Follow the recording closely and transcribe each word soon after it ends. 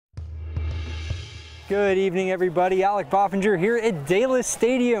Good evening, everybody. Alec Boffinger here at Dallas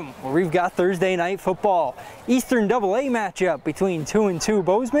Stadium, where we've got Thursday night football. Eastern AA matchup between 2-2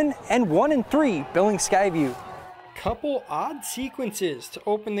 Bozeman and 1-3 Billings Skyview. Couple odd sequences to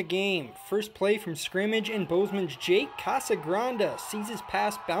open the game. First play from scrimmage, and Bozeman's Jake Casagranda sees his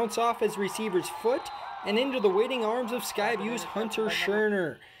pass bounce off his receiver's foot and into the waiting arms of Skyview's Hunter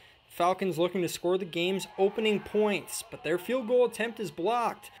Scherner. Falcons looking to score the game's opening points, but their field goal attempt is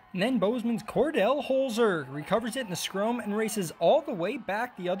blocked. And then Bozeman's Cordell Holzer recovers it in the scrum and races all the way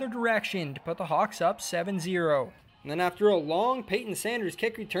back the other direction to put the Hawks up 7-0. And then after a long Peyton Sanders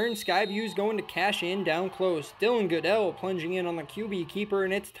kick return, Skyview's going to cash in down close. Dylan Goodell plunging in on the QB keeper,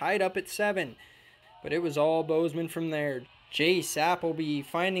 and it's tied up at 7. But it was all Bozeman from there. Jace Appleby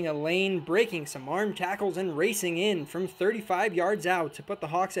finding a lane, breaking some arm tackles, and racing in from 35 yards out to put the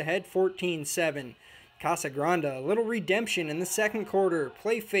Hawks ahead 14-7. Casagranda, a little redemption in the second quarter,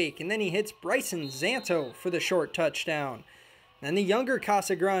 play fake, and then he hits Bryson Zanto for the short touchdown. Then the younger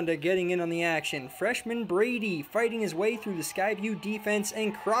Casagranda getting in on the action. Freshman Brady fighting his way through the Skyview defense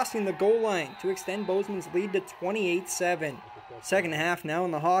and crossing the goal line to extend Bozeman's lead to 28-7. Second half now,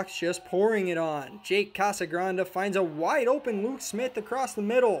 and the Hawks just pouring it on. Jake Casagranda finds a wide open Luke Smith across the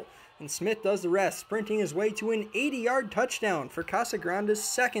middle, and Smith does the rest, sprinting his way to an 80-yard touchdown for Casagranda's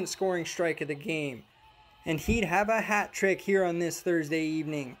second scoring strike of the game. And he'd have a hat trick here on this Thursday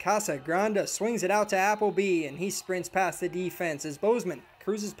evening. Casagranda swings it out to Appleby, and he sprints past the defense as Bozeman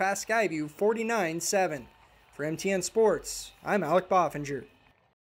cruises past Skyview 49-7. For MTN Sports, I'm Alec Boffinger.